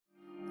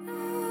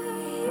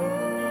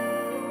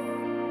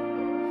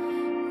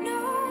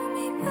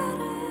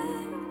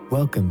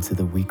Welcome to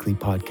the weekly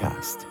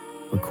podcast,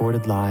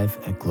 recorded live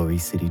at Glory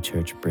City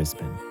Church,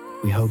 Brisbane.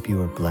 We hope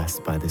you are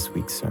blessed by this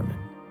week's sermon.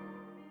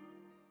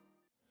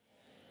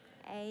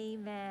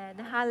 Amen.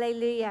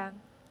 Hallelujah.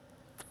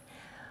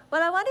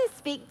 Well, I want to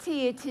speak to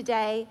you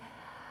today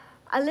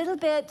a little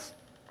bit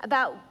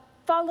about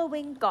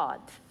following God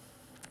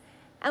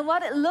and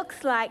what it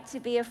looks like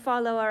to be a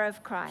follower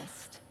of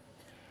Christ.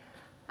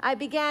 I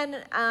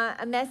began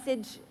a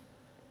message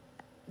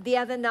the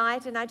other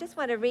night, and I just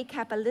want to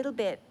recap a little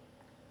bit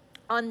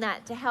on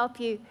that to help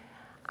you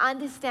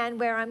understand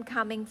where I'm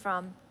coming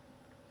from.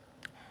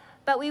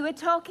 But we were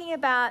talking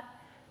about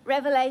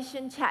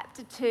Revelation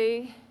chapter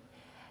 2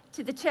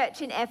 to the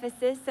church in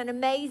Ephesus, an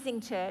amazing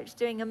church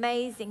doing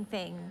amazing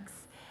things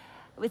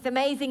with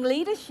amazing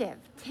leadership,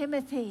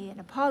 Timothy and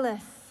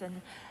Apollos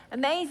and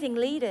amazing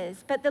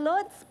leaders. But the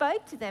Lord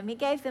spoke to them. He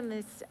gave them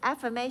this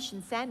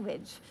affirmation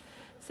sandwich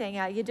saying,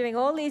 you're doing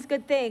all these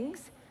good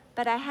things,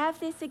 but I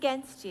have this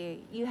against you.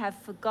 You have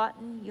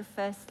forgotten your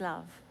first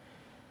love.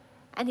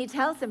 And he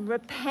tells them,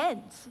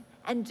 repent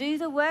and do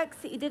the works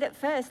that you did at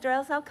first, or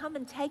else I'll come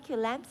and take your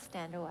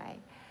lampstand away.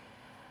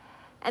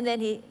 And then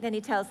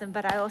he tells them,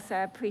 but I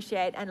also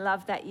appreciate and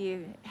love that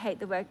you hate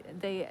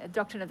the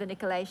doctrine of the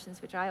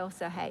Nicolaitans, which I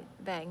also hate.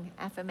 Bang,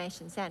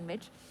 affirmation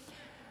sandwich.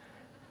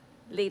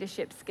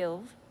 Leadership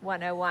skills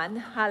 101.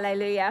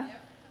 Hallelujah.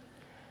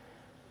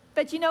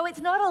 But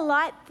it's not a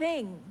light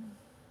thing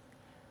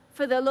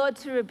for the Lord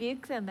to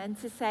rebuke them and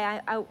to say,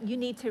 you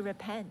need to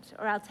repent,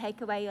 or I'll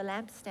take away your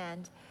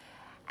lampstand.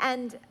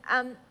 And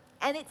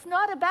it's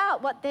not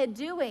about what they're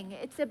doing.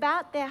 It's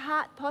about their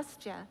heart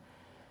posture.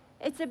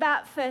 It's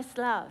about first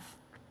love.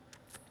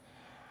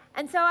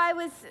 And so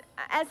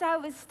as I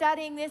was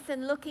studying this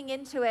and looking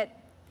into it,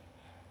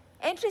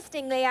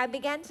 interestingly, I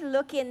began to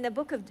look in the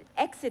book of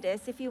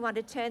Exodus, if you want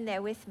to turn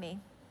there with me,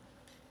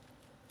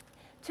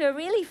 to a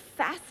really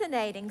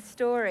fascinating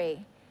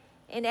story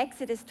in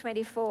Exodus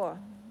 24.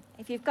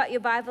 If you've got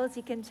your Bibles,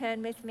 you can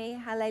turn with me.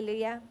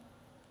 Hallelujah.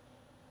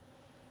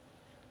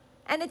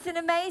 And it's an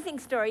amazing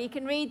story. You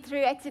can read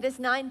through Exodus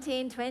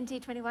 19, 20,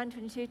 21,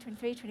 22,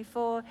 23,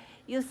 24.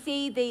 You'll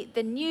see the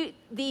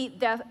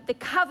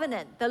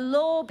covenant, the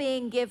law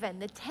being given,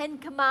 the 10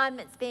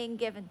 commandments being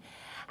given,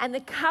 and the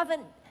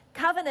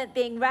covenant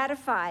being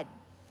ratified.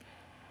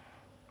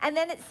 And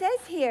then it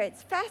says here,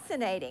 it's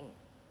fascinating.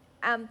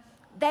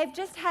 They've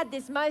just had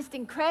this most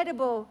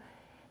incredible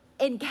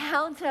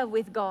encounter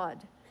with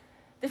God.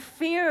 The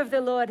fear of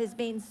the Lord has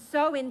been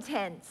so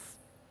intense.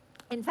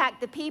 In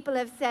fact, the people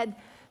have said,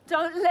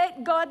 don't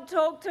let God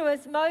talk to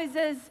us,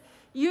 Moses.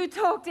 You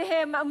talk to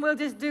him and we'll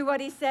just do what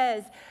he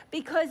says.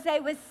 Because they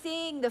were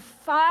seeing the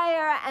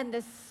fire and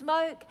the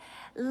smoke,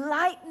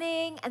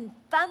 lightning and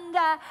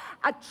thunder,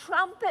 a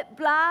trumpet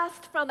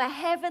blast from a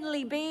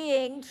heavenly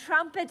being,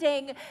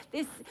 trumpeting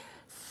this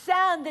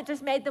sound that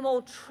just made them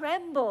all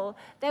tremble.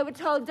 They were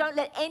told, don't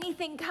let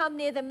anything come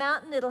near the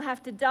mountain. It'll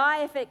have to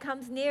die if it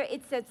comes near.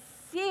 It's a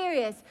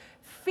serious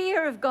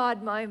fear of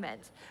God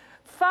moment.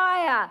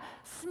 Fire,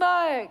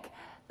 smoke,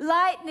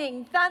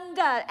 lightning,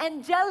 thunder,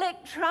 angelic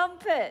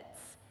trumpets,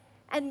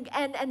 and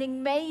an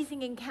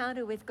amazing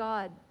encounter with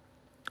God.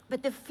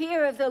 But the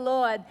fear of the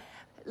Lord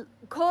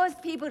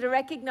caused people to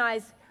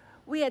recognize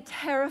we are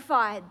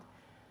terrified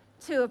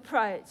to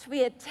approach.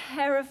 We are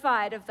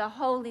terrified of the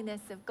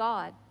holiness of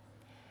God.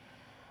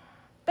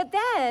 But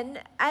then,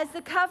 as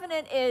the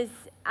covenant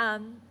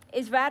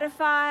is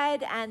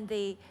ratified and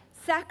the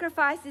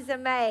sacrifices are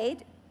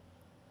made,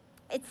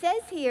 it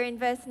says here in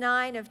verse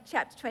 9 of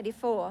chapter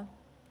 24,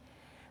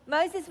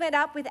 Moses went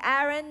up with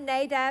Aaron,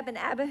 Nadab, and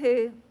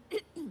Abihu,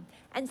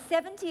 and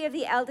 70 of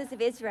the elders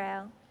of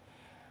Israel,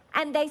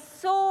 and they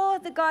saw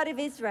the God of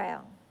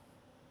Israel.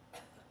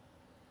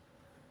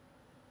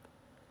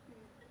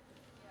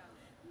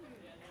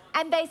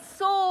 And they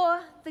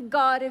saw the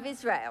God of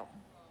Israel.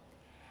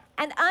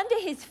 And under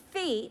his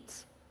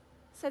feet,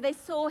 so they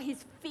saw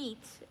his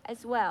feet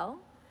as well,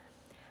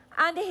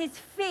 under his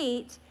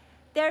feet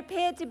there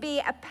appeared to be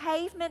a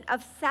pavement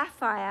of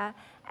sapphire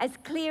as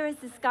clear as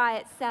the sky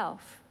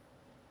itself.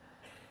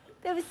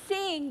 They were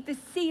seeing the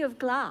sea of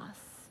glass.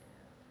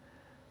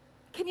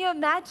 Can you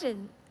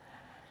imagine?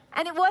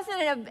 And it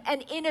wasn't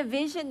an inner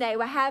vision they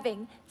were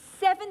having.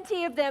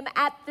 70 of them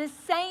at the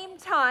same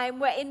time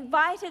were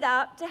invited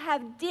up to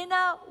have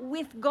dinner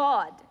with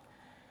God.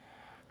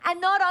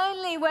 And not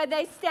only were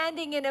they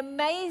standing in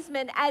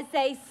amazement as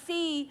they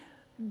see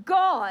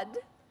God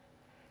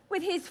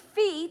with his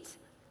feet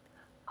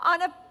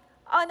on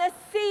a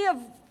sea of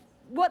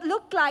what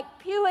looked like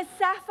pure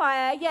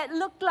sapphire, yet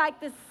looked like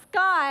the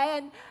sky,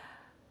 and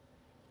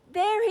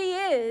there he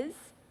is,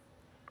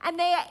 and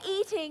they are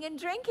eating and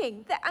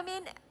drinking. I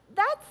mean,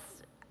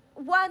 that's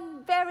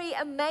one very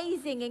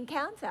amazing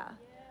encounter.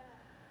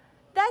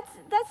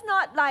 That's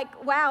not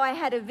like, wow, I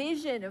had a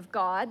vision of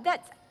God.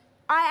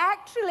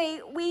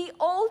 We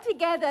all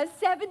together,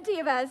 70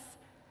 of us,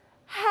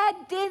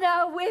 had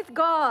dinner with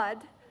God.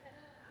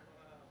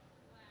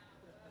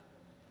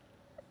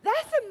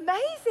 That's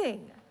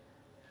amazing.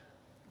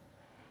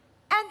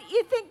 And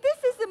you think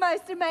this is the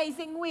most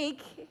amazing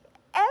week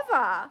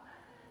ever.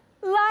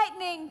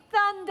 Lightning,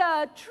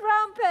 thunder,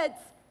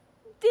 trumpets,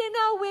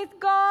 dinner with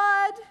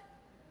God.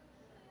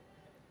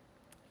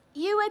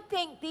 You would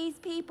think these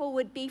people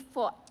would be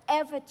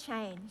forever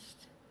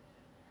changed.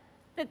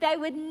 That they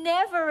would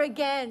never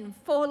again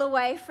fall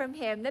away from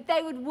him. That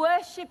they would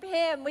worship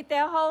him with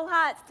their whole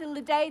hearts till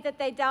the day that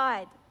they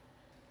died.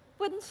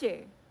 Wouldn't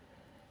you?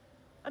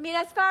 I mean,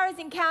 as far as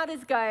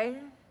encounters go,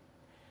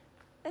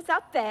 it's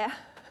up there.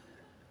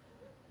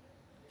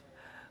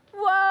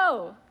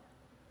 Whoa.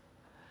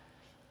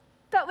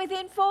 But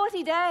within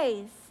 40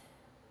 days,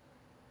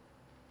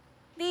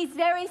 these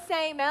very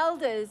same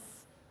elders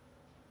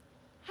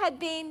had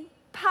been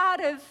part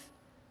of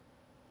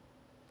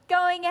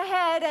going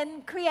ahead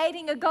and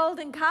creating a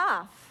golden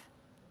calf.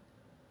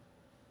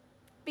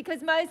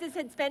 Because Moses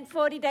had spent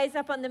 40 days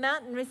up on the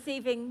mountain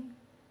receiving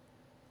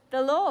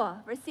the law,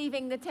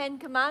 receiving the 10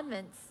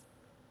 Commandments.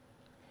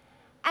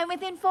 And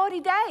within 40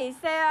 days,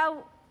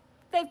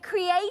 they've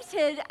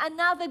created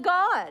another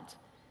God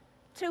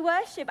to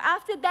worship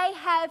after they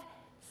have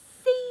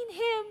seen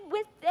him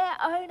with their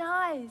own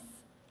eyes.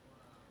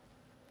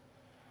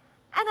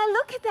 And I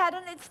look at that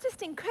and it's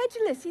just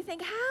incredulous. You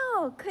think,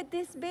 how could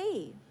this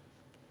be?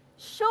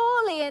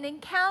 Surely an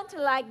encounter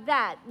like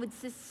that would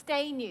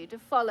sustain you to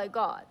follow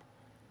God.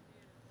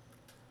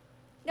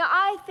 Now,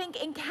 I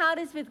think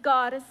encounters with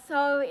God are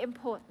so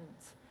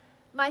important.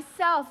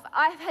 Myself,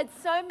 I've had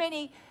so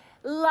many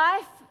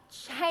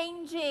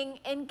life-changing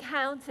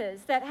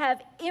encounters that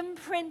have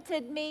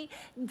imprinted me,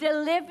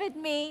 delivered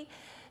me,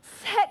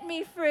 set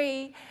me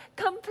free,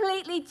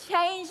 completely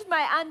changed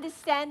my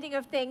understanding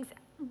of things.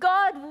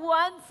 God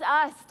wants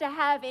us to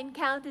have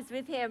encounters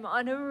with him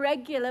on a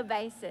regular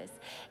basis.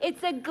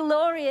 It's a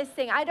glorious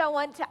thing. I don't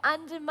want to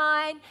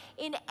undermine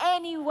in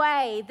any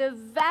way the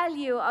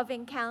value of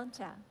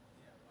encounter.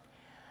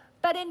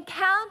 But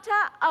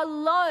encounter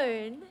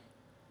alone,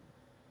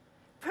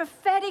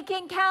 prophetic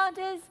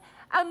encounters,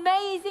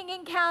 amazing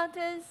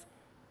encounters,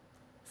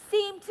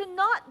 seem to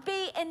not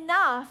be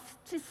enough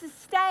to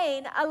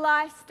sustain a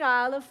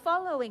lifestyle of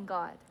following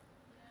God.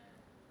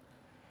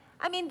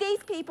 I mean,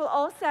 these people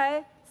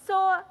also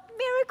saw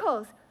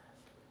miracles,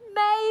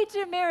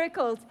 major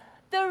miracles.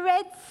 The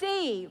Red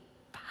Sea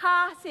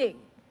parting.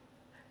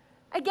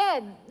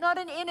 Again, not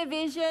an inner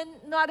vision,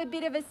 not a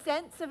bit of a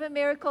sense of a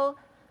miracle.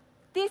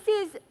 This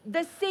is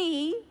the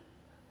sea,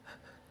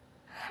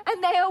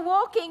 and they are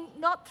walking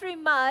not through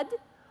mud,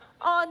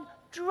 on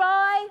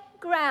dry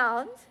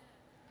ground,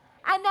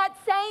 and that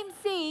same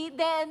sea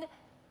then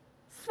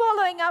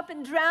swallowing up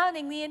and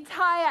drowning the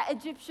entire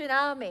Egyptian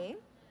army.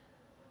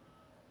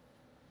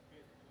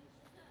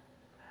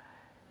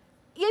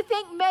 You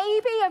think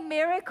maybe a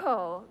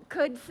miracle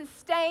could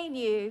sustain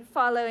you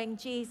following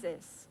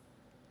Jesus.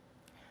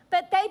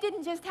 But they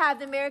didn't just have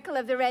the miracle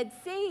of the Red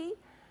Sea.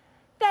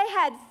 They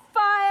had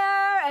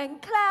fire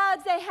and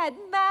clouds, they had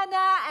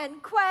manna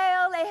and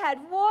quail, they had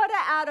water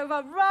out of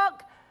a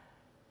rock.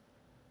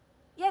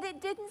 Yet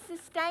it didn't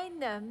sustain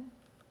them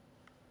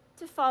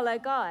to follow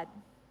God.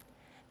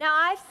 Now,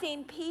 I've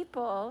seen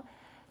people,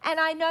 and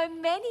I know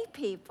many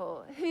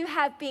people, who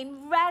have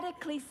been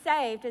radically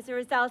saved as a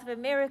result of a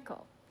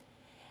miracle.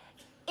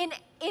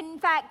 In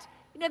fact,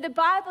 the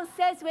Bible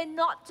says we're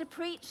not to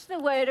preach the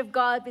word of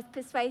God with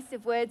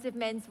persuasive words of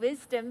men's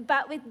wisdom,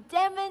 but with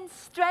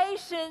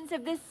demonstrations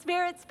of the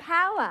Spirit's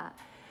power.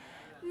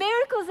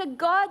 Miracles are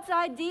God's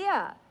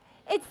idea.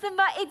 It's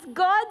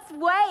God's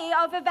way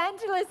of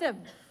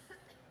evangelism.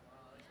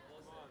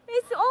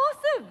 It's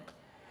awesome.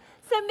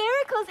 So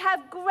miracles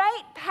have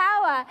great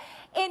power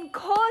in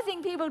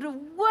causing people to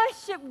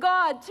worship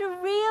God, to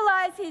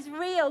realize he's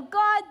real.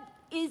 God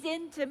is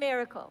into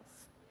miracles.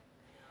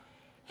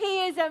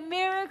 He is a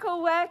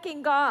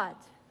miracle-working God.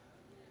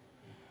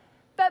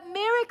 But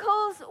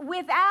miracles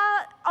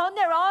on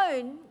their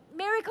own,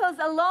 miracles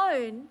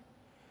alone,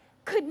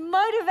 could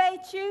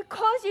motivate you,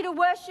 cause you to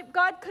worship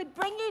God, could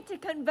bring you to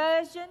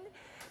conversion,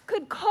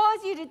 could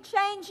cause you to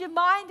change your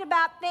mind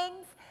about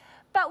things.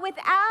 But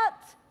without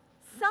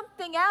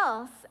something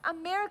else, a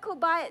miracle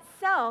by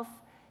itself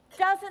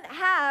doesn't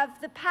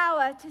have the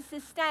power to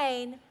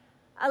sustain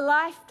a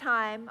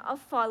lifetime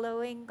of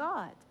following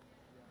God.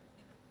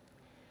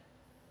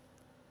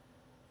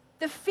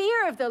 The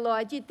fear of the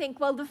Lord, you'd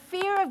think, well, the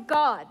fear of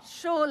God,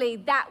 surely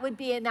that would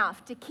be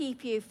enough to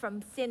keep you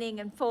from sinning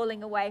and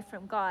falling away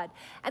from God.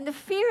 And the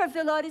fear of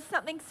the Lord is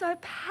something so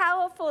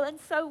powerful and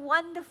so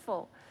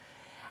wonderful.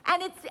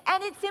 And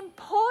it's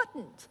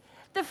important.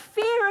 The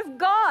fear of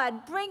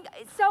God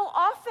so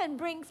often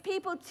brings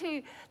people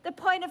to the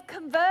point of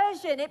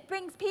conversion. It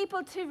brings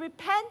people to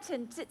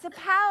repentance. It's a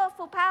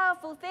powerful,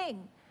 powerful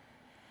thing.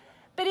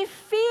 But if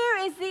fear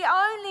is the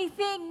only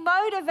thing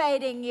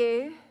motivating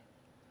you,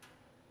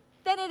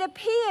 then it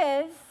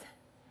appears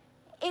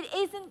it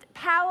isn't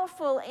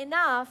powerful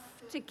enough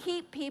to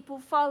keep people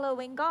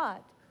following God.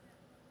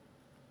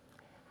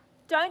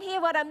 Don't hear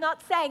what I'm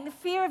not saying. The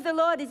fear of the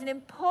Lord is an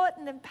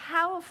important and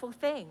powerful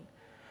thing.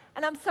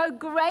 And I'm so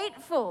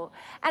grateful.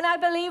 And I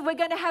believe we're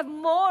going to have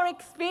more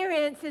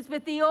experiences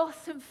with the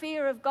awesome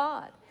fear of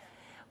God.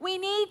 We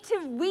need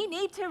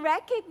to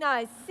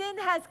recognize sin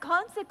has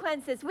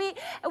consequences.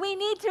 We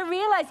need to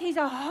realize He's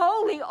a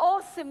holy,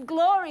 awesome,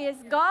 glorious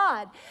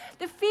God.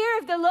 The fear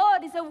of the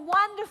Lord is a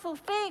wonderful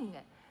thing.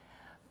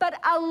 But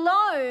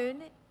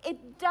alone,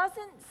 it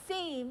doesn't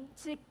seem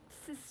to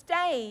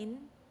sustain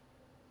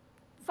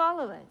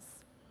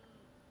followers.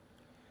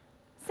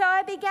 So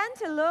I began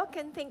to look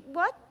and think,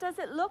 what does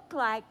it look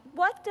like?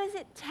 What does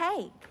it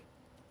take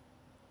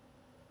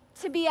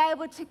to be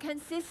able to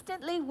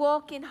consistently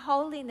walk in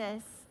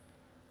holiness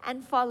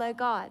and follow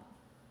God?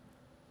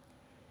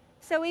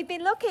 So we've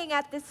been looking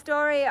at the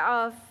story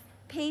of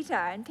Peter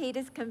and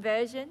Peter's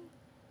conversion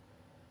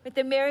with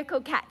the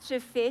miracle catch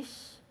of fish.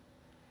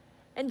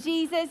 And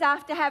Jesus,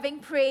 after having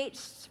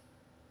preached,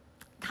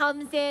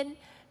 comes in,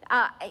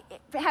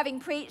 having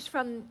preached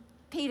from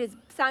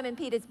Simon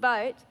Peter's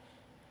boat,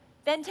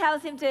 then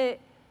tells him to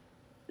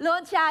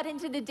launch out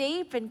into the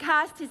deep and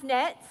cast his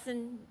nets.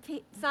 And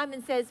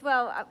Simon says,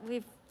 well,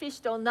 we've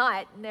fished all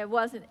night and there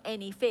wasn't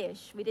any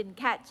fish. We didn't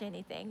catch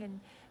anything.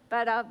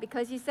 But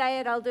because you say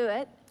it, I'll do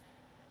it.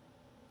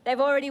 They've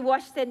already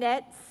washed their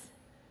nets,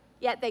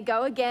 yet they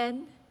go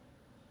again.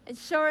 And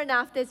sure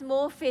enough, there's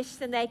more fish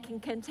than they can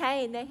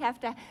contain. They have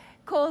to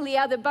call the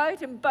other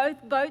boat, and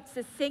both boats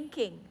are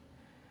sinking.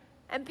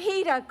 And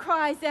Peter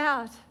cries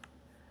out,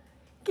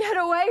 "Get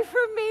away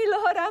from me,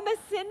 Lord, I'm a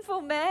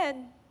sinful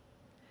man."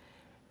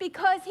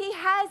 Because he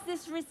has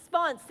this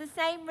response, the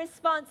same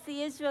response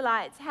the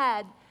Israelites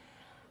had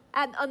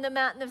on the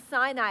mountain of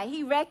Sinai.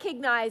 He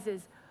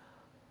recognizes,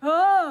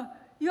 oh,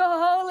 you're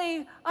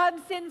holy,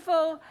 I'm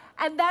sinful,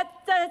 and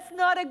that's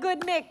not a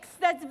good mix.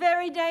 That's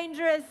very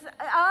dangerous.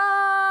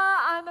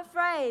 I'm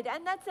afraid.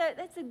 And that's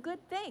a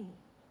good thing.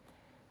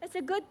 It's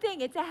a good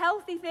thing. It's a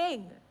healthy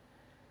thing.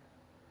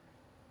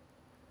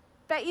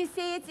 But you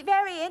see, it's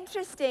very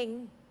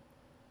interesting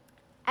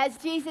as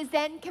Jesus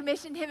then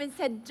commissioned him and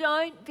said,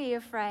 don't be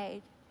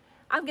afraid.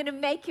 I'm going to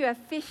make you a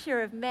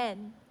fisher of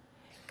men.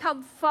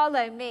 Come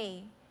follow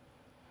me.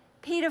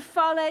 Peter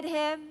followed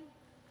him.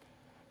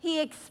 He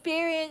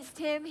experienced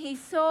him. He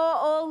saw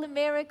all the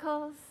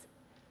miracles.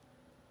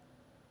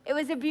 It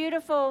was a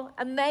beautiful,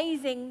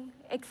 amazing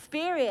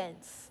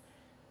experience.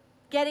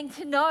 Getting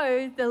to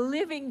know the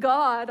living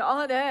God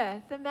on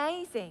earth.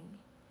 Amazing.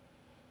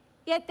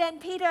 Yet then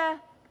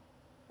Peter,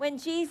 when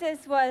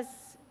Jesus was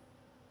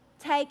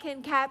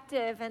taken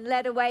captive and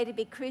led away to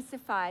be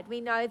crucified,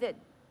 we know that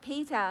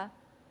Peter,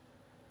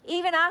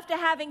 even after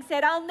having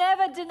said, I'll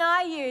never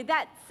deny you,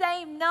 that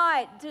same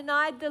night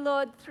denied the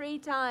Lord 3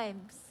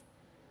 times.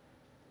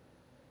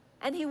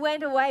 And he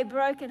went away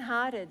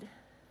brokenhearted,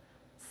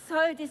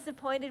 so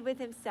disappointed with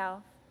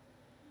himself.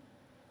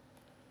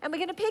 And we're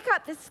going to pick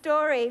up the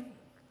story,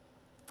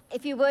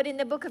 if you would, in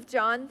the book of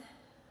John.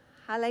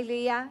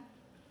 Hallelujah.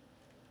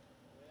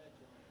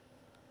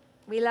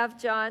 We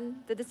love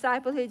John, the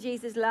disciple who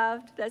Jesus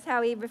loved. That's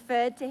how he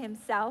referred to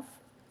himself.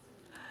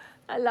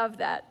 I love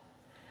that.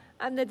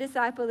 I'm the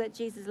disciple that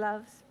Jesus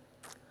loves.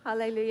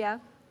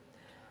 Hallelujah.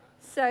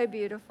 So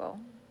beautiful.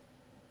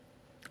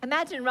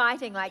 Imagine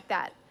writing like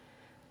that.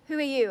 Who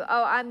are you?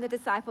 Oh, I'm the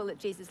disciple that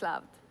Jesus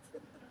loved.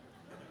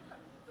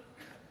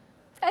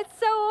 That's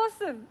so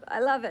awesome. I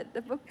love it.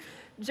 The book,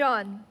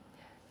 John.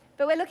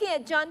 But we're looking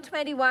at John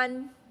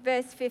 21,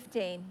 verse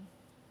 15.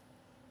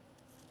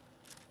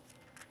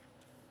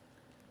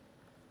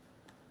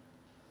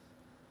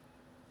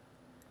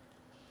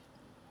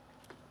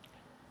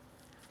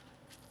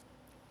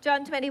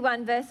 John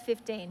 21, verse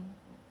 15.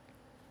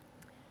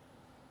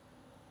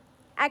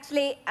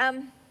 Actually,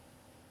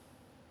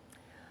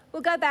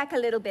 we'll go back a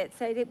little bit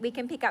so that we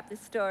can pick up the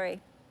story.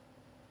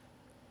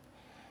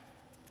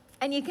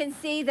 And you can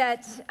see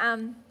that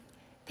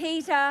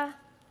Peter,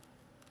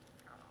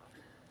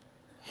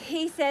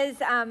 he says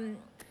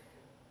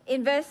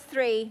in verse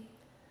 3,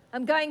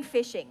 I'm going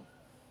fishing.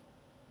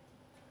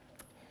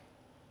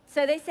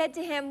 So they said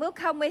to him, we'll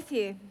come with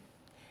you.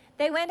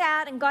 They went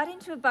out and got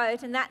into a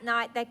boat, and that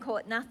night they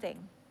caught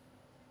nothing.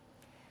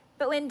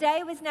 But when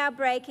day was now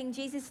breaking,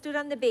 Jesus stood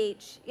on the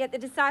beach, yet the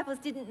disciples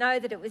didn't know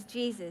that it was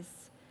Jesus.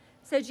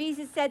 So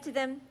Jesus said to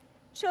them,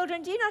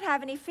 children, do you not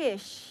have any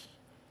fish?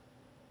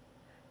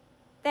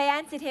 They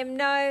answered him,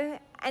 no.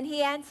 And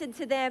he answered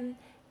to them,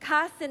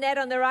 cast the net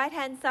on the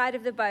right-hand side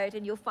of the boat,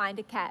 and you'll find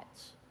a catch.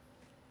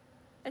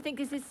 I think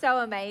this is so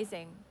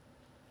amazing.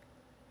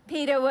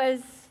 Peter was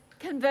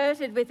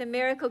converted with a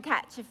miracle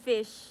catch of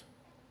fish.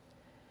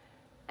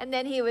 And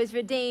then he was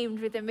redeemed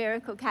with a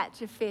miracle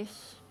catch of fish.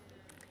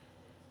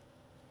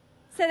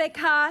 So they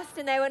cast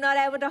and they were not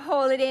able to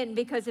haul it in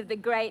because of the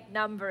great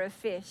number of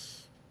fish.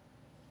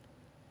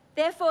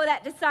 Therefore,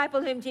 that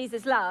disciple whom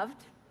Jesus loved,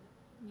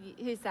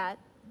 who's that?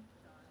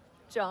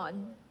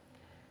 John,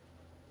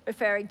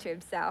 referring to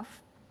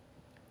himself,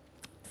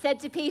 said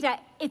to Peter,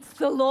 it's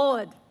the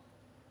Lord.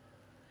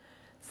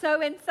 So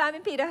when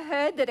Simon Peter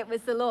heard that it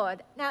was the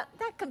Lord, now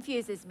that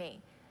confuses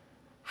me.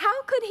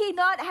 How could he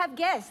not have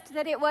guessed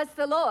that it was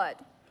the Lord?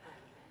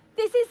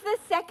 This is the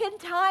second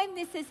time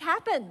this has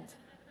happened.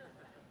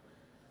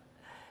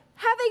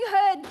 Having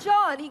heard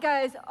John, he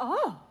goes,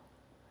 oh,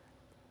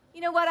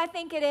 You know what I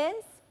think it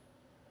is?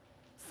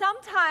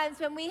 Sometimes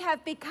when we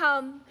have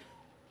become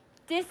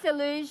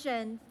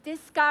disillusioned,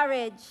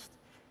 discouraged,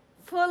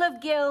 full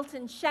of guilt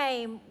and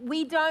shame,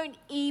 we don't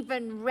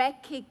even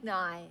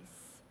recognize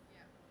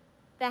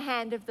the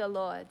hand of the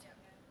Lord.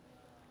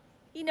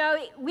 You know,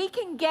 we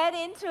can get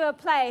into a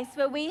place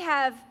where we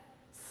have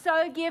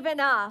so given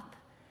up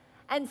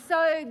and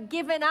so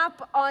given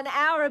up on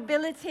our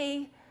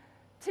ability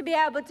to be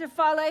able to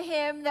follow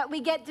him that we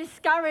get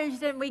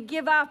discouraged and we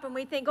give up and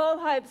we think all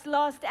hope's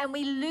lost, and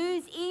we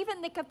lose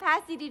even the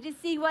capacity to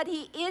see what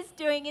he is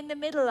doing in the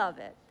middle of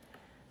it.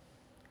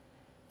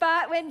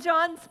 But when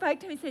John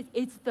spoke to him, he says,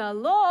 "It's the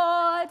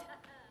Lord."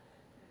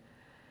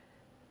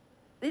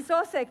 This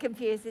also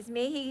confuses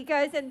me. He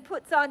goes and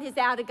puts on his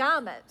outer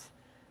garment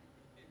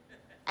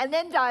and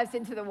then dives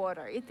into the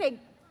water. You think,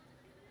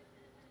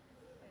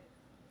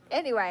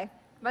 anyway,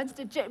 wants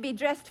to be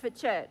dressed for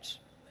church.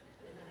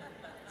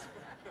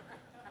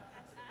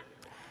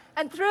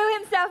 And threw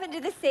himself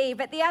into the sea,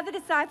 but the other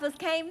disciples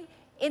came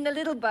in the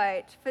little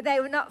boat, for they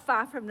were not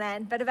far from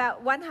land, but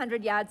about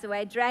 100 yards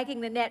away,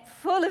 dragging the net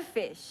full of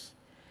fish.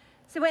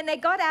 So when they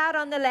got out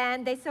on the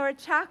land, they saw a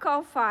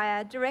charcoal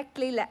fire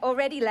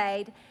already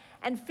laid,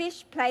 and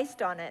fish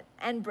placed on it,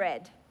 and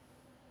bread.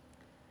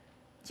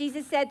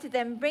 Jesus said to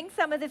them, "Bring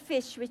some of the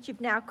fish which you've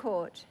now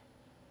caught."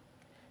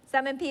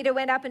 Simon Peter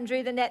went up and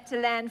drew the net to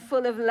land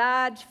full of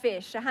large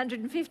fish,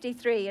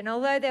 153, and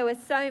although there were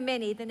so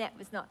many, the net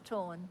was not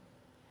torn.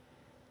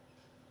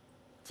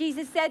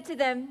 Jesus said to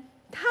them,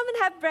 "Come and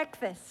have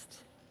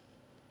breakfast."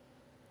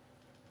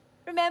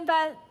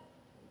 Remember,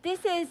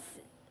 this is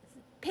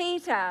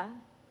Peter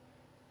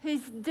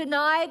who's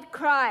denied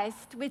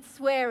Christ with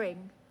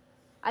swearing,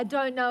 "I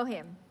don't know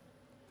him."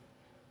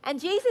 And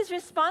Jesus'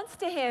 response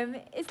to him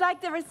is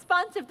like the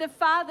response of the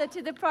father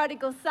to the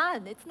prodigal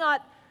son. It's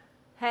not,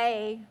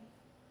 "Hey,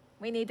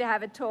 we need to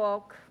have a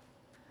talk.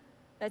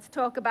 Let's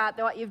talk about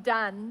what you've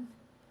done."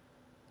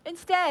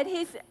 Instead,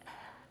 he's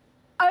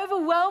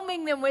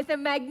overwhelming them with a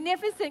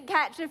magnificent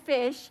catch of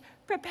fish,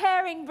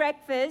 preparing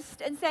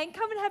breakfast, and saying,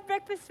 "Come and have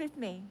breakfast with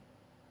me."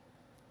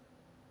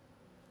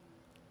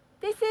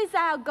 This is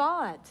our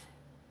God.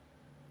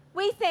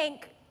 We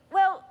think,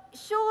 well,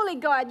 surely,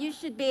 God, you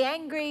should be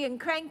angry and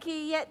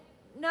cranky, yet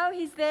no,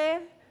 he's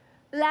there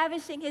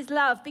lavishing his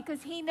love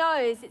because he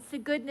knows it's the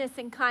goodness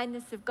and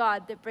kindness of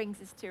God that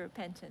brings us to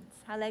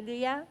repentance.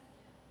 Hallelujah.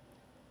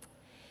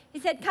 He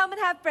said, "Come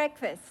and have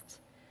breakfast."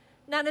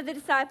 None of the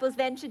disciples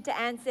ventured to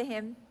answer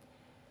him,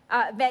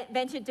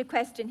 ventured to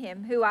question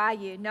him, "Who are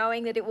you?"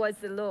 knowing that it was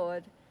the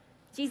Lord.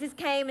 Jesus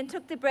came and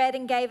took the bread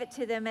and gave it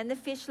to them, and the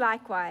fish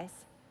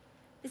likewise.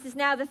 This is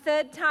now the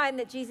third time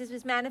that Jesus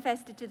was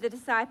manifested to the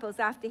disciples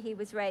after he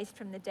was raised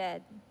from the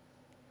dead.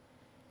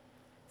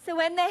 So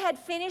when they had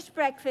finished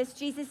breakfast,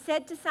 Jesus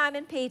said to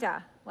Simon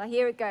Peter, well,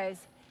 here it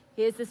goes.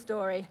 Here's the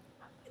story.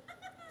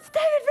 It's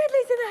David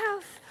Ridley's in the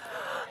house.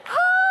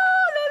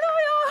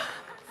 Hallelujah.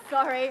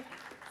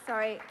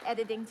 Sorry,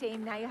 editing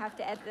team. Now you have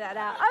to edit that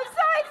out. I'm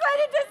so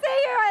excited to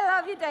see you. I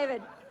love you,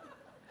 David.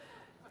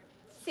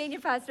 Senior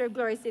pastor of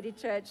Glory City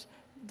Church,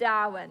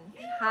 Darwin.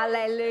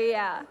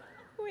 Hallelujah.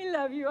 We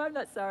love you. I'm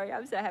not sorry.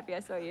 I'm so happy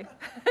I saw you.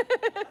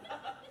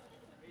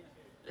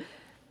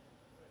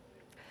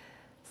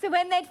 So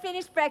when they'd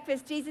finished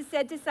breakfast, Jesus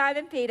said to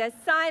Simon Peter,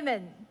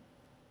 "Simon,"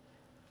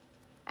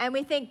 and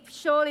we think,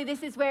 surely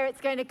this is where it's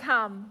going to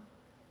come.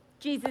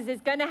 Jesus is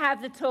going to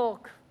have the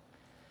talk,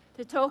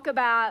 to talk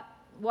about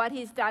what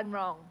he's done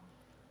wrong.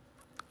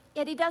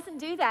 Yet he doesn't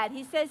do that.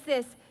 He says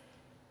this,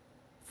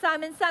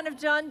 "Simon, son of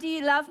John, do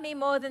you love me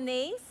more than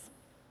these?"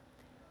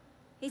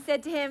 He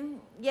said to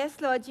him,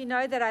 "Yes, Lord, you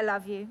know that I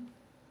love you."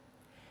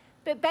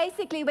 But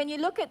basically, when you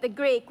look at the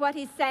Greek, what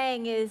he's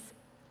saying is,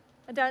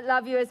 I don't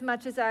love you as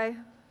much as I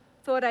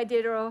thought I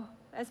did, or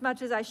as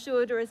much as I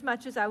should, or as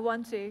much as I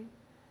want to.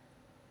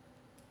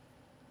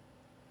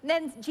 And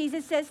then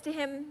Jesus says to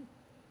him,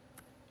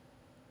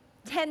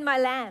 "Tend my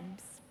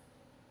lambs."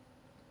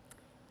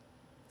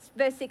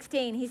 Verse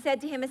 16, he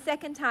said to him a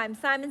second time,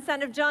 "Simon,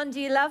 son of John,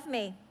 do you love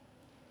me?"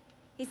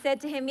 He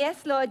said to him,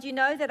 "Yes, Lord, you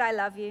know that I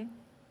love you."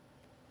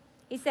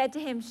 He said to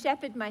him,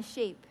 "Shepherd my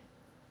sheep."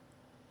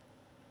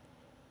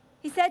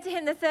 He said to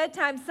him the third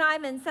time,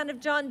 "Simon, son of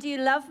John, do you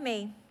love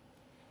me?"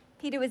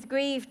 Peter was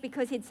grieved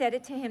because he'd said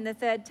it to him the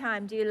third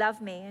time, "Do you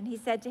love me?" And he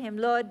said to him,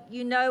 "Lord,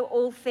 you know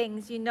all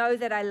things. You know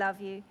that I love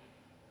you."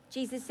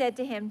 Jesus said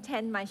to him,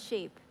 "Tend my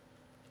sheep."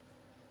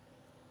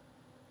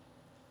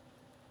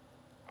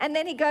 And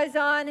then he goes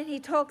on and he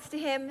talks to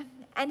him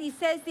and he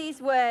says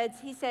these words.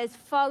 He says,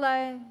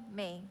 "Follow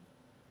me,"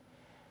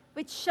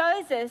 which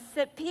shows us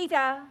that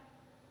Peter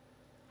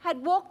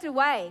had walked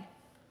away.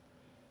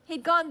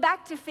 He'd gone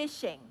back to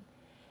fishing.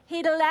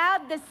 He'd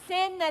allowed the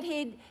sin that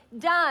he'd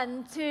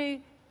done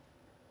to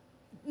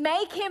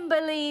make him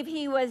believe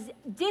he was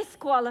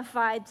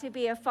disqualified to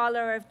be a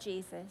follower of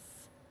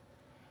Jesus.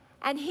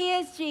 And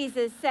here's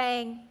Jesus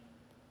saying,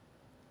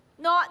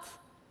 not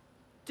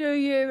Do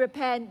you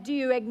repent? Do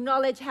you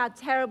acknowledge how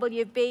terrible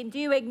you've been? Do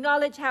you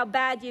acknowledge how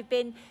bad you've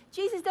been?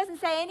 Jesus doesn't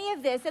say any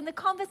of this, and the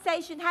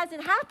conversation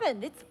hasn't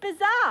happened. It's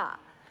bizarre.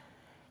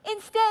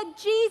 Instead,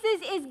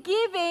 Jesus is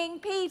giving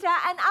Peter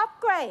an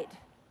upgrade.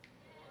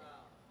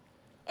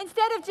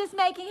 Instead of just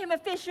making him a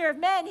fisher of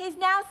men, he's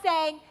now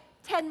saying,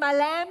 tend my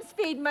lambs,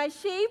 feed my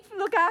sheep,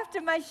 look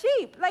after my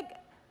sheep. Like,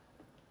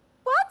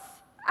 what?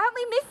 Aren't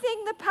we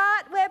missing the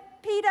part where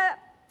Peter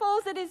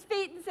falls at his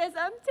feet and says,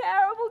 I'm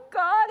terrible,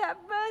 God, have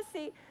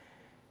mercy?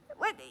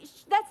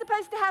 That's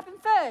supposed to happen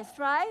first,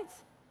 right?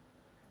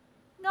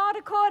 Not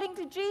according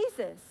to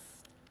Jesus.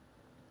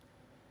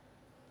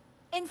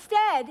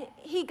 Instead,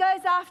 he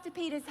goes after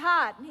Peter's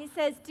heart and he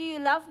says, do you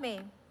love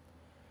me?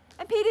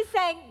 And Peter's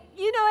saying,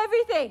 you know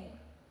everything.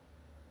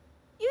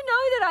 You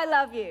know that I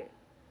love you.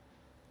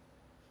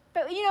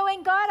 But you know,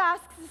 when God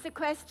asks us a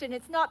question,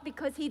 it's not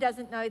because he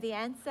doesn't know the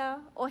answer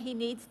or he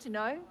needs to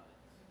know.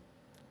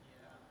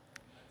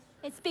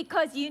 It's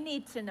because you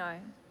need to know.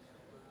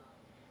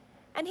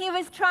 And he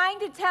was trying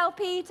to tell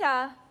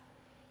Peter,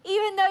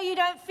 even though you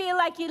don't feel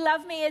like you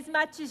love me as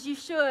much as you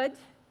should,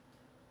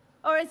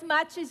 or as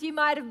much as you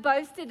might have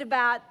boasted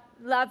about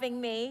loving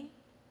me,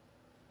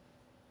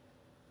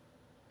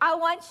 I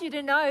want you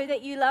to know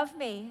that you love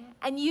me.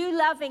 And you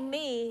loving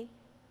me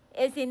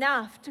is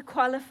enough to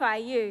qualify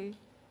you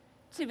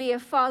to be a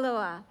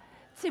follower,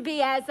 to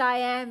be as I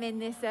am in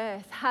this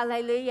earth.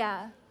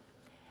 Hallelujah.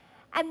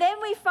 And then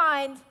we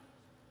find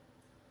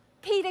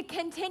Peter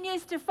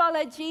continues to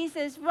follow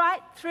Jesus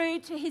right through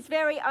to his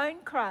very own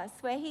cross,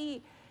 where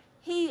he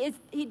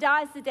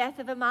dies the death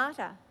of a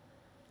martyr.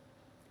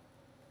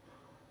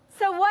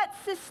 So what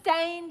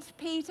sustained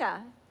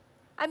Peter?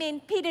 I mean,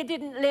 Peter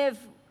didn't live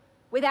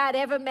without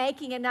ever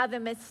making another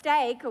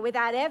mistake or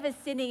without ever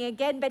sinning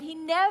again, but he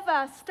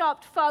never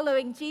stopped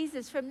following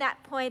Jesus from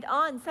that point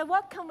on. So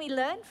what can we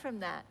learn from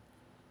that?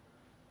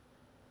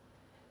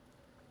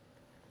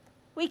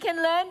 We can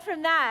learn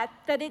from that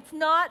it's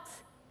not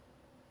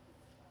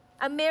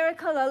a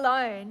miracle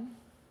alone.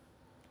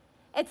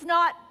 It's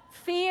not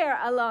fear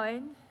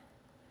alone.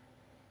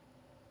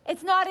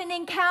 It's not an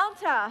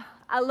encounter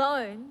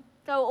alone,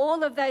 though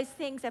all of those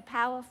things are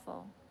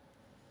powerful.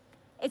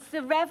 It's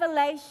the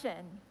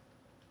revelation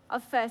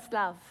of first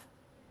love.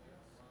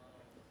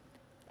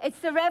 It's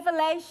the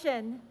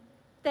revelation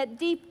that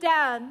deep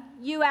down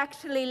you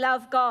actually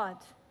love God.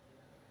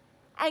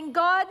 And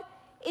God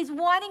is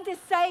wanting to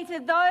say to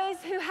those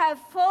who have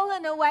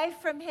fallen away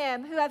from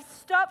him, who have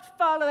stopped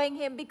following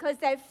him because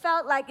they've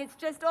felt like it's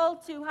just all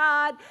too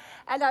hard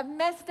and I've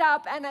messed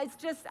up and it's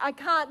just, I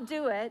can't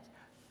do it.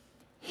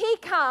 He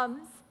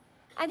comes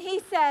and he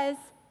says,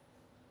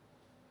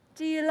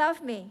 do you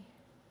love me?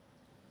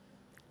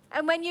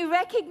 And when you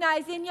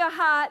recognize in your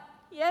heart,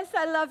 yes,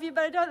 I love you,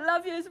 but I don't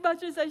love you as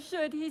much as I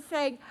should, he's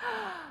saying,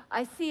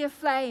 I see a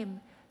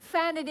flame.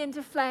 Fan it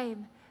into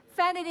flame.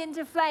 Fan it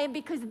into flame,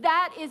 because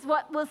that is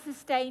what will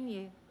sustain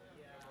you.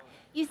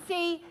 You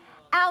see,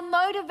 our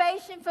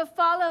motivation for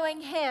following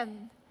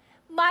him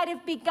might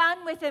have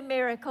begun with a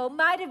miracle,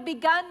 might have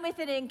begun with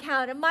an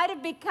encounter, might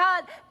have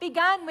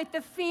begun with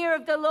the fear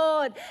of the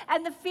Lord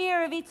and the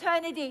fear of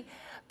eternity.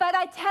 But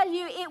I tell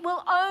you, it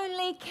will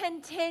only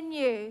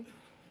continue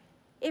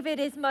if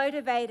it is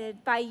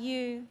motivated by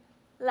you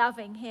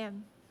loving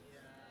him.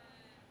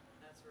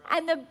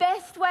 And the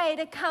best way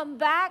to come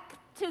back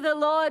to the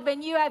Lord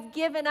when you have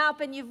given up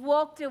and you've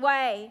walked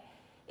away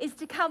is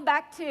to come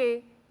back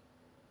to,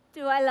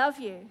 do I love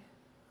you?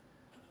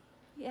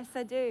 Yes,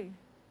 I do.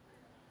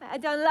 I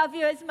don't love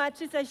you as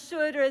much as I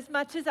should or as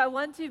much as I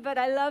want to, but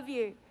I love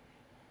you.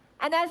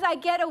 And as I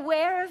get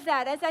aware of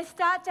that, as I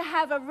start to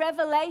have a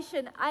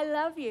revelation, I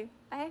love you.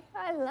 I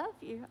love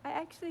you. I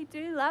actually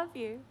do love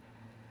you.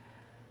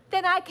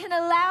 Then I can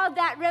allow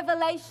that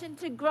revelation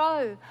to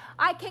grow.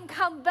 I can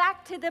come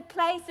back to the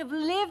place of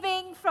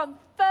living from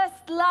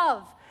first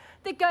love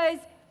that goes,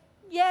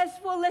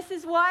 yes, well, this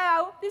is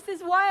why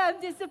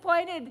I'm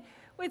disappointed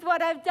with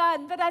what I've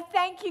done. But I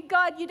thank you,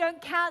 God, you don't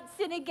count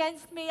sin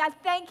against me. I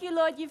thank you,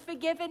 Lord, you've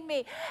forgiven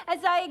me. As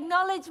I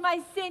acknowledge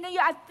my sin,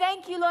 I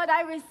thank you, Lord,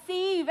 I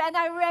receive and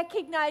I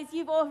recognize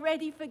you've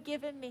already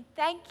forgiven me.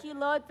 Thank you,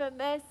 Lord, for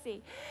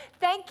mercy.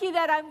 Thank you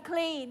that I'm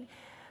clean.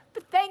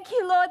 But thank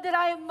you, Lord, that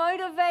I am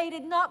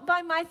motivated not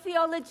by my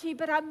theology,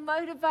 but I'm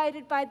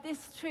motivated by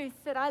this truth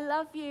that I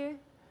love you.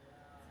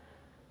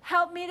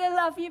 Help me to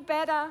love you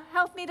better.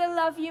 Help me to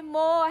love you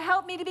more.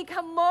 Help me to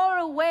become more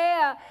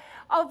aware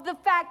of the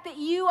fact that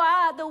you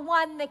are the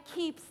one that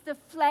keeps the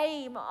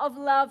flame of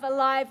love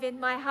alive in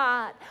my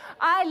heart.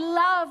 I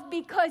love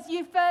because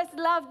you first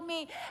loved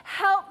me.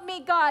 Help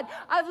me, God.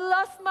 I've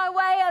lost my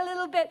way a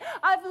little bit.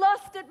 I've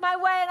lost it my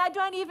way, and I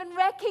don't even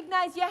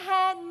recognize your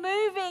hand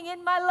moving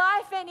in my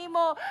life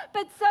anymore.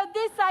 But so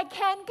this I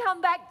can come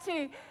back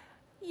to.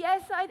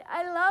 Yes,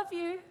 I love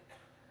you.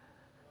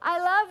 I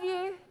love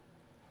you.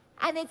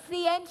 And it's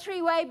the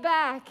entryway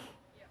back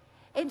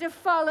into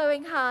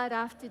following hard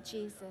after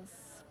Jesus.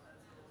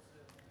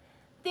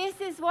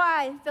 This is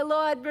why the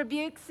Lord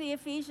rebukes the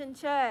Ephesian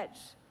church.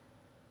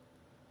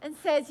 and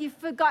says you've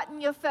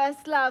forgotten your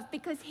first love,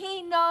 because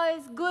he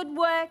knows good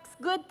works,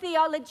 good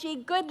theology,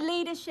 good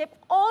leadership,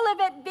 all of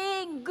it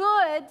being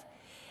good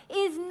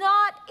is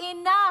not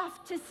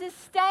enough to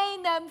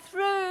sustain them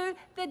through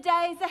the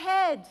days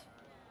ahead.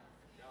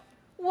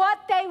 What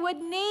they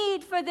would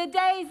need for the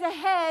days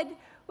ahead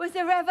was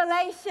a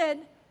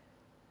revelation.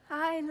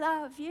 I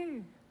love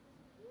you.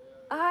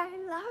 I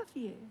love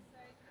you.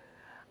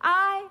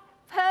 I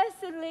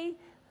personally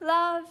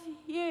love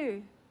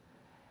you.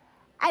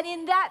 And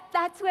in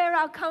that's where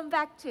I'll come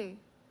back to.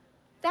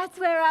 That's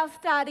where I'll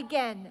start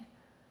again.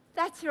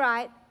 That's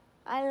right.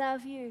 I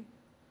love you.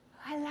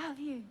 I love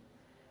you.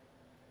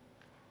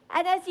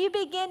 And as you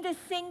begin to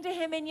sing to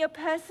him in your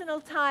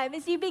personal time,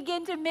 as you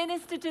begin to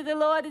minister to the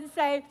Lord and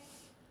say,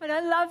 but I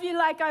love you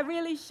like I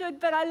really should,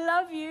 but I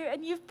love you,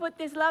 and you've put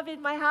this love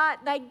in my heart,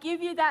 and I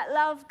give you that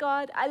love,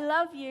 God. I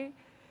love you.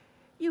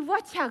 You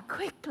watch how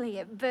quickly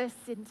it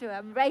bursts into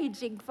a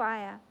raging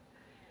fire.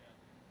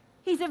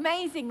 He's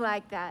amazing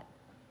like that.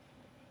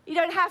 You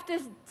don't have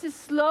to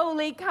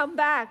slowly come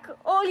back.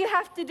 All you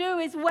have to do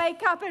is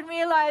wake up and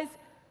realize,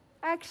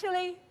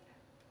 actually,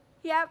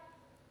 yep,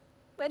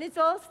 when it's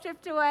all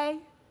stripped away,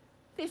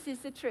 this is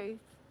the truth.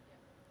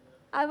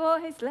 I've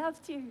always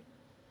loved you.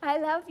 I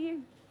love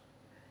you.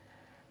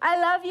 I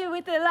love you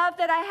with the love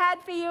that I had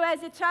for you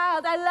as a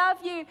child. I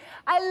love you.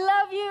 I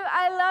love you.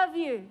 I love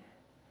you.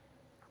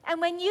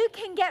 And when you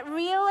can get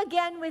real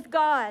again with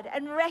God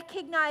and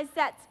recognize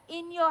that's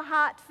in your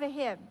heart for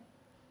him,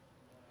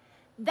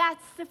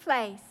 that's the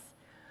place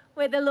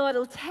where the Lord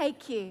will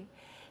take you.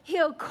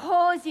 He'll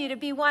cause you to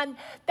be one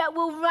that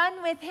will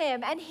run with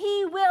him, and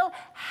he will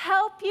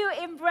help you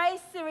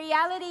embrace the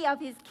reality of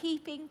his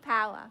keeping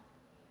power.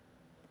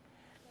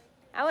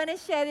 I want to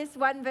share this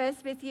one verse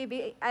with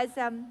you as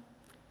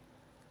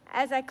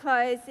I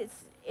close. It's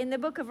in the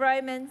book of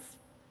Romans,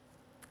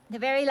 the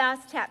very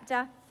last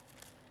chapter.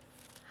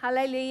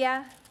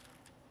 Hallelujah.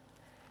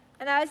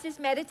 And I was just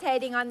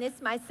meditating on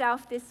this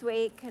myself this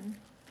week and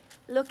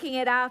looking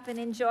it up and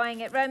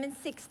enjoying it. Romans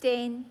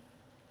 16,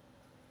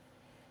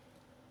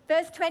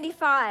 verse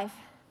 25.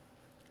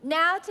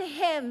 Now to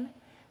him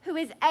who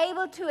is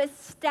able to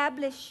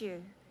establish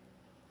you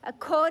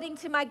according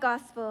to my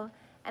gospel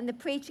and the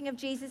preaching of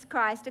Jesus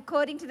Christ,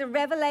 according to the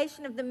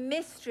revelation of the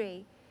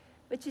mystery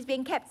which has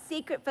been kept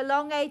secret for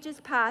long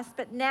ages past,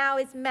 but now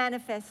is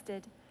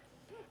manifested.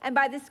 And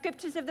by the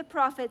scriptures of the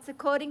prophets,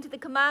 according to the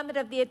commandment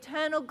of the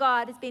eternal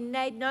God, has been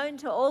made known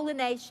to all the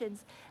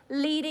nations,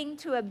 leading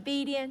to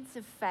obedience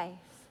of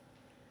faith.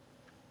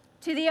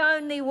 To the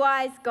only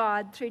wise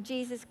God, through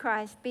Jesus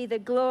Christ, be the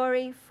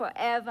glory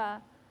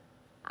forever.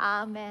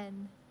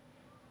 Amen.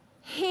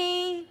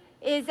 He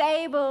is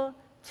able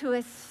to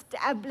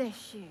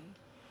establish you.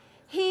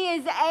 He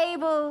is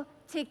able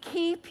to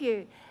keep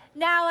you.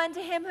 Now unto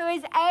him who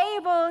is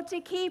able to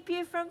keep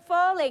you from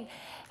falling.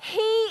 He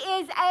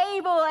is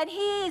able, and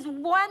he is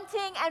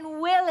wanting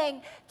and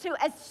willing to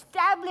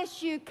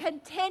establish you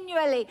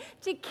continually,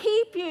 to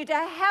keep you, to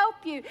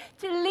help you,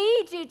 to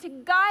lead you, to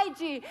guide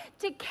you,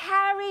 to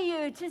carry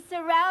you, to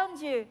surround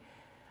you.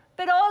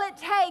 But all it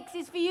takes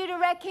is for you to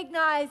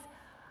recognize,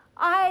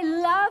 I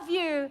love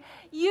you.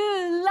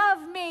 You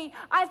love me.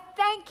 I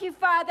thank you,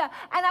 Father.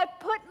 And I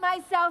put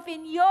myself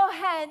in your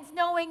hands,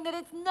 knowing that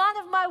it's none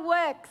of my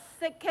works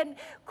that can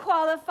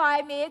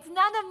qualify me. It's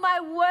none of my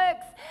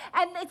works.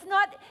 And it's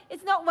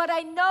not what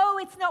I know.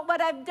 It's not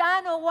what I've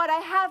done or what I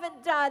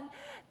haven't done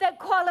that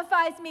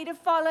qualifies me to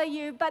follow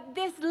you. But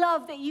this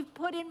love that you've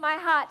put in my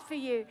heart for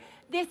you,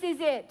 this is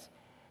it.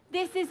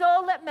 This is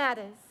all that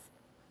matters.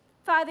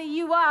 Father,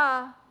 you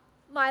are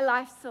my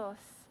life source.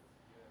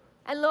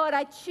 And Lord,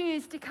 I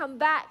choose to come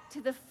back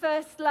to the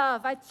first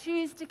love. I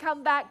choose to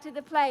come back to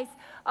the place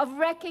of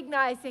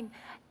recognizing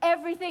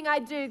everything I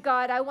do,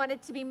 God, I want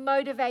it to be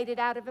motivated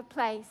out of a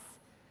place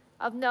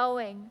of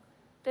knowing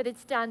that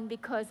it's done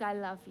because I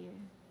love you.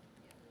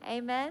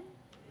 Amen?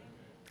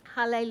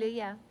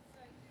 Hallelujah.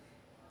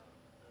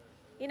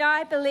 You know,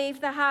 I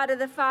believe the heart of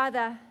the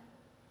Father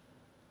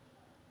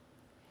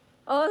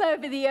all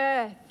over the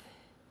earth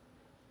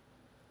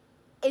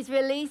is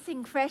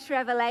releasing fresh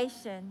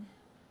revelation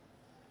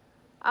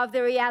of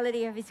the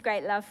reality of his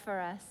great love for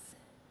us,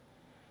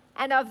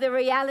 and of the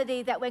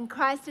reality that when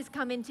Christ has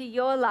come into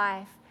your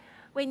life,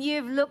 when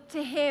you've looked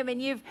to him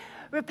and you've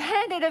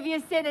repented of your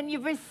sin and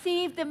you've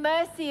received the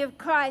mercy of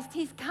Christ,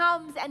 he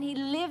comes and he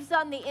lives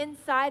on the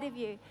inside of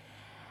you.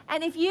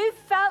 And if you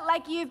felt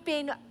like you've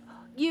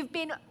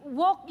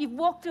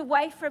walked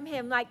away from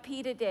him like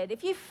Peter did,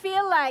 if you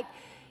feel like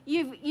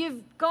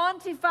you've gone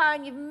too far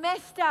and you've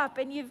messed up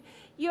and you've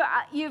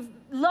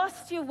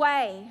lost your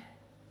way,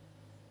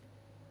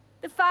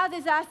 the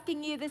Father's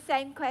asking you the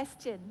same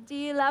question. Do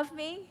you love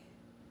me?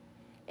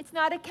 It's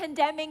not a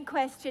condemning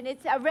question.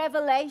 It's a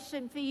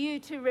revelation for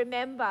you to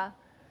remember.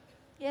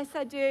 Yes,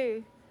 I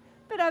do.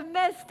 But I've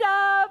messed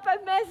up.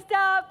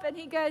 And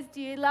he goes,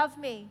 do you love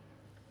me?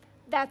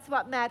 That's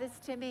what matters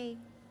to me.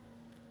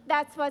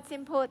 That's what's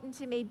important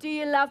to me. Do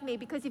you love me?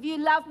 Because if you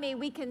love me,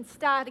 we can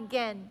start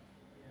again.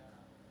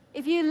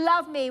 If you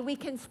love me, we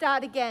can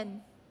start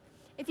again.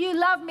 If you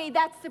love me,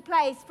 that's the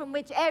place from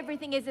which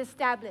everything is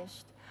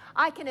established.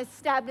 I can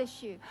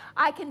establish you.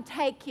 I can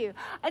take you.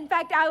 In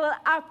fact, I will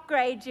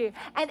upgrade you.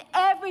 And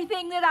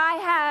everything that I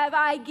have,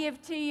 I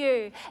give to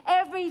you.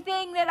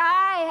 Everything that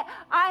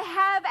I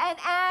have and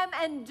am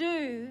and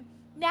do,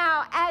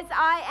 now as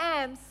I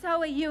am, so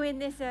are you in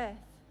this earth.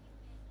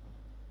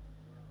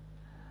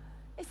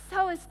 It's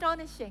so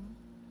astonishing.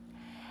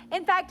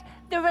 In fact,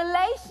 the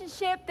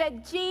relationship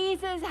that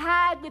Jesus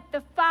had with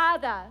the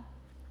Father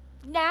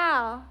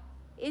now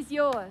is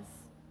yours.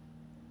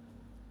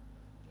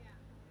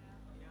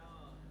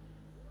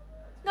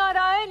 Not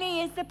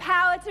only is the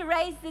power to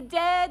raise the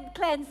dead,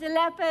 cleanse the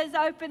lepers,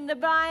 open the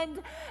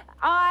blind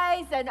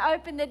eyes, and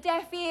open the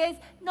deaf ears,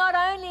 not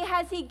only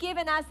has he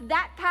given us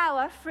that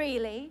power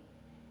freely,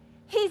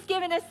 he's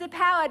given us the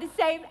power to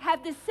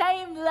have the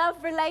same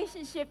love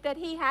relationship that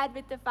he had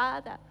with the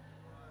Father.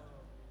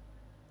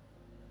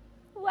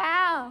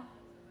 Wow.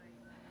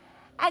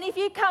 And if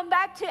you come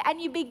back to,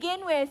 and you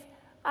begin with,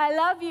 I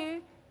love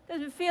you,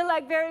 doesn't feel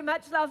like very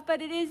much love,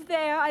 but it is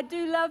there, I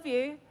do love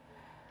you.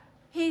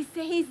 He's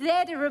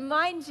there to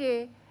remind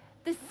you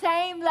the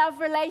same love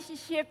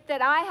relationship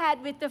that I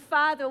had with the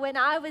Father when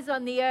I was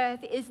on the earth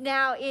is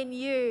now in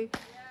you.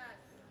 Yes.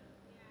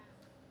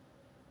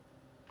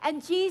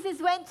 And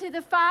Jesus went to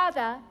the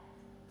Father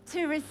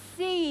to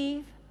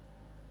receive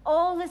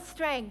all the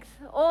strength,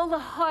 all the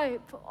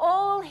hope,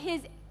 all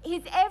his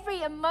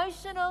every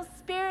emotional,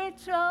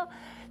 spiritual,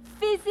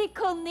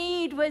 physical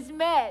need was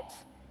met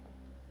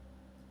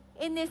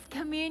in this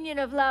communion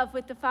of love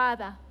with the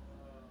Father.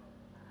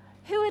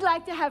 Who would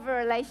like to have a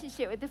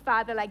relationship with the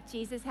Father like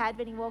Jesus had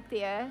when he walked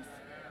the earth?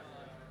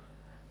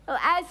 Well,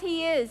 as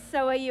he is,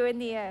 so are you in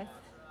the earth.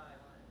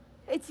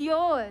 It's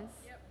yours.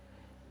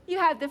 You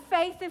have the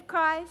faith of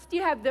Christ.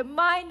 You have the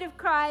mind of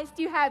Christ.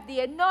 You have the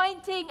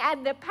anointing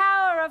and the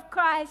power of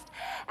Christ.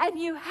 And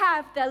you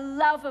have the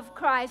love of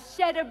Christ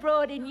shed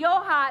abroad in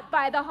your heart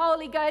by the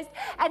Holy Ghost.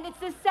 And it's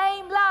the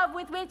same love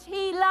with which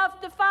he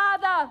loved the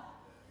Father.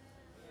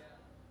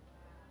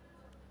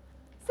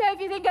 So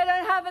if you think I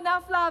don't have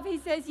enough love, he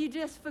says, you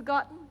just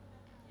forgotten.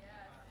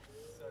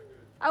 So good.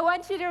 I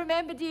want you to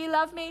remember, do you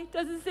love me?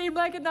 Doesn't seem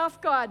like enough,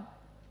 God.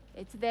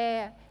 It's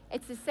there.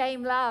 It's the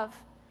same love.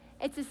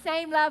 It's the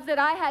same love that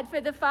I had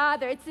for the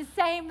Father. It's the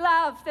same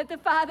love that the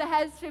Father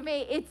has for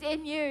me. It's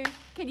in you.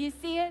 Can you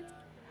see it?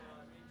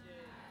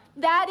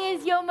 That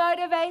is your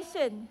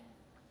motivation.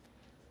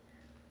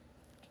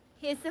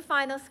 Here's the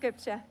final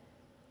scripture.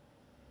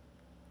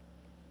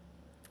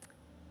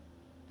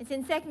 It's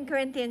in 2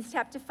 Corinthians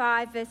chapter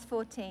 5, verse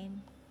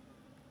 14.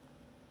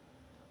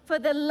 For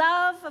the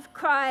love of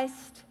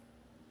Christ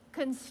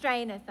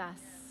constraineth us.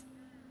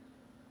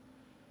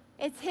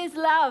 It's his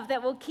love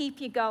that will keep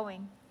you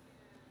going.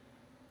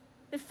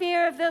 The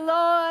fear of the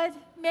Lord,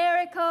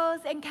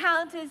 miracles,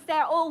 encounters,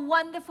 they're all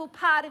wonderful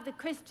part of the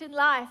Christian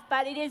life,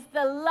 but it is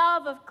the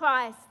love of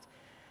Christ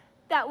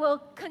that will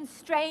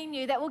constrain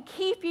you, that will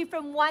keep you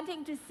from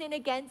wanting to sin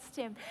against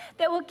him,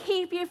 that will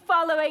keep you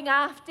following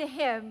after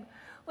him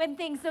when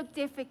things look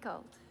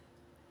difficult.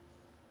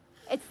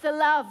 It's the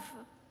love.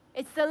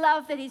 It's the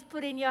love that he's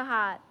put in your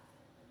heart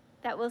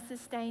that will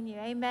sustain you.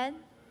 Amen?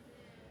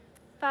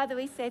 Father,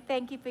 we say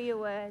thank you for your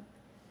word.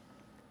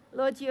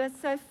 Lord, you are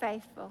so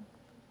faithful.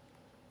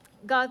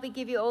 God, we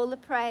give you all the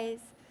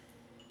praise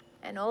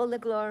and all the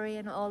glory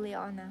and all the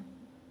honor.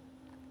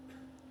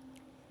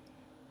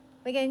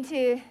 We're going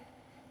to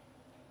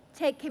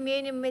take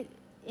communion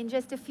in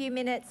just a few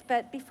minutes,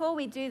 but before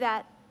we do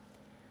that,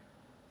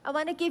 I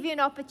want to give you an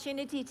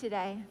opportunity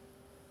today.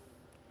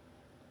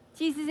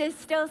 Jesus is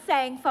still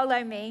saying,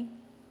 follow me.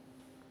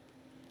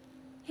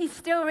 He's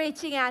still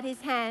reaching out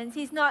his hands.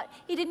 He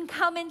didn't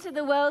come into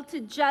the world to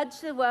judge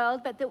the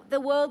world, but the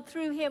world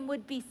through him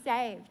would be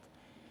saved.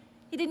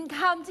 He didn't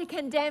come to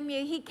condemn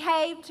you. He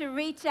came to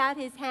reach out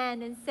his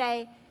hand and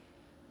say,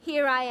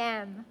 here I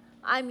am.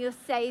 I'm your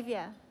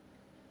Savior.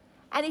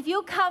 And if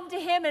you'll come to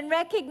him and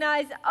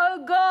recognize,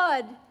 oh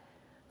God,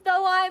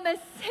 though I'm a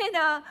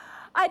sinner,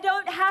 I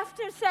don't have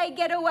to say,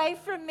 get away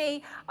from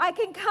me. I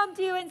can come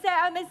to you and say,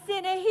 I'm a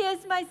sinner.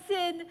 Here's my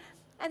sin.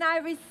 And I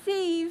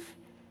receive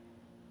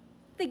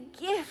the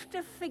gift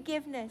of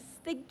forgiveness,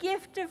 the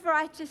gift of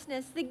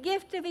righteousness, the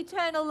gift of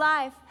eternal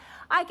life.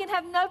 I can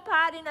have no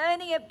part in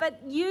earning it,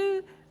 but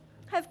you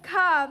have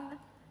come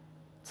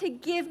to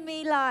give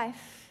me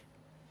life.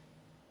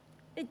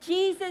 That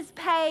Jesus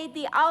paid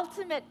the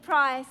ultimate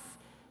price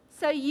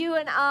so you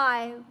and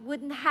I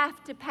wouldn't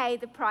have to pay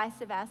the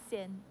price of our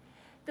sin.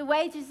 The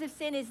wages of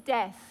sin is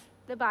death,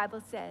 the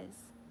Bible says.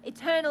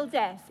 Eternal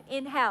death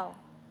in hell.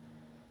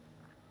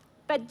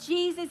 But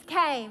Jesus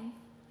came,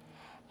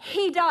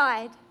 he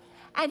died,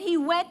 and he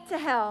went to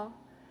hell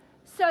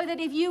so that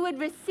if you would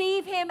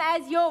receive him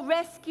as your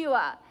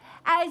rescuer,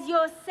 as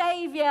your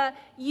Savior,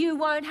 you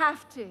won't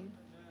have to.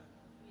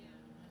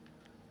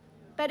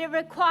 But it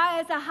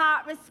requires a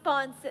heart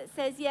response that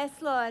says, yes,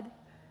 Lord,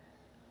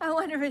 I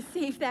want to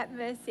receive that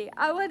mercy.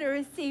 I want to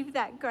receive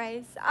that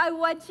grace. I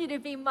want you to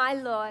be my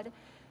Lord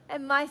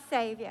and my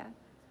Savior.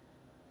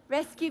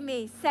 Rescue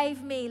me,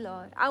 save me,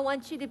 Lord. I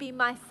want you to be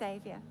my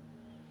Savior.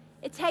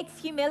 It takes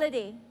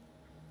humility.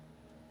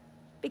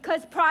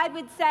 Because pride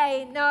would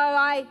say, no,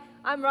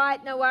 I'm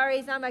right, no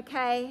worries, I'm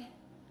okay.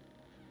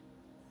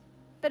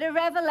 But a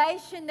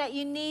revelation that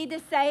you need a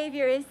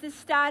Savior is the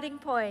starting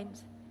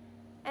point.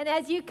 And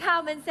as you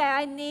come and say,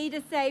 I need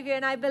a Savior,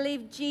 and I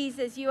believe,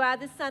 Jesus, you are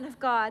the Son of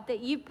God, that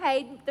you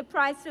paid the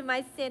price for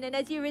my sin, and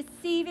as you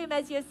receive him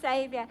as your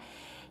Savior,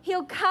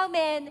 he'll come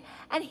in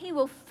and he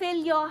will fill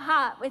your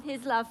heart with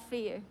his love for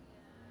you.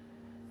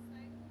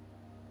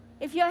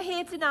 If you're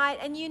here tonight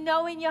and you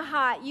know in your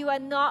heart you are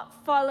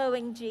not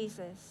following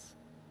Jesus,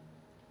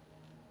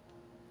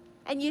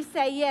 and you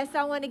say, yes,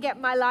 I want to get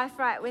my life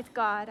right with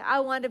God. I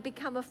want to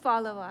become a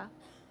follower.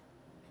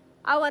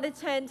 I want to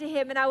turn to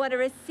him and I want to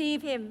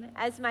receive him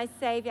as my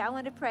Savior. I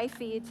want to pray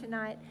for you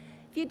tonight.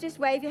 If you just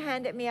wave your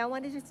hand at me, I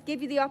want to just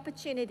give you the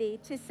opportunity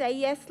to say,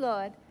 yes,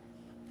 Lord,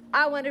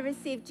 I want to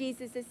receive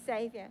Jesus as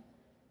Savior.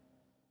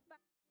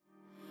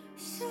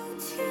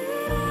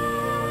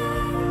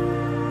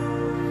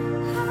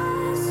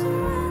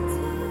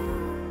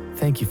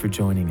 Thank you for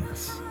joining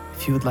us.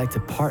 If you would like to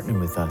partner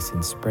with us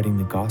in spreading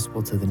the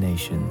gospel to the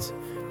nations,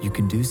 you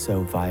can do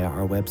so via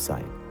our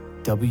website,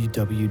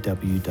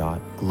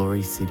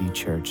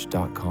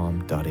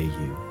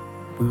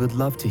 www.glorycitychurch.com.au. We would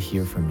love to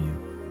hear from you.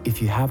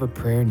 If you have a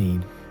prayer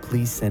need,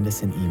 please send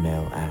us an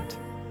email at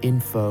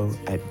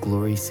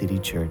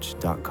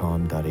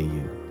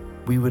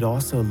info@glorycitychurch.com.au. We would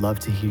also love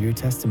to hear your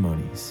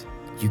testimonies.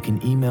 You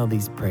can email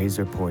these praise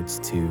reports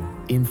to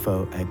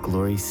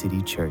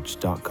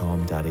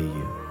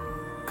info@glorycitychurch.com.au.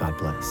 God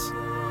bless.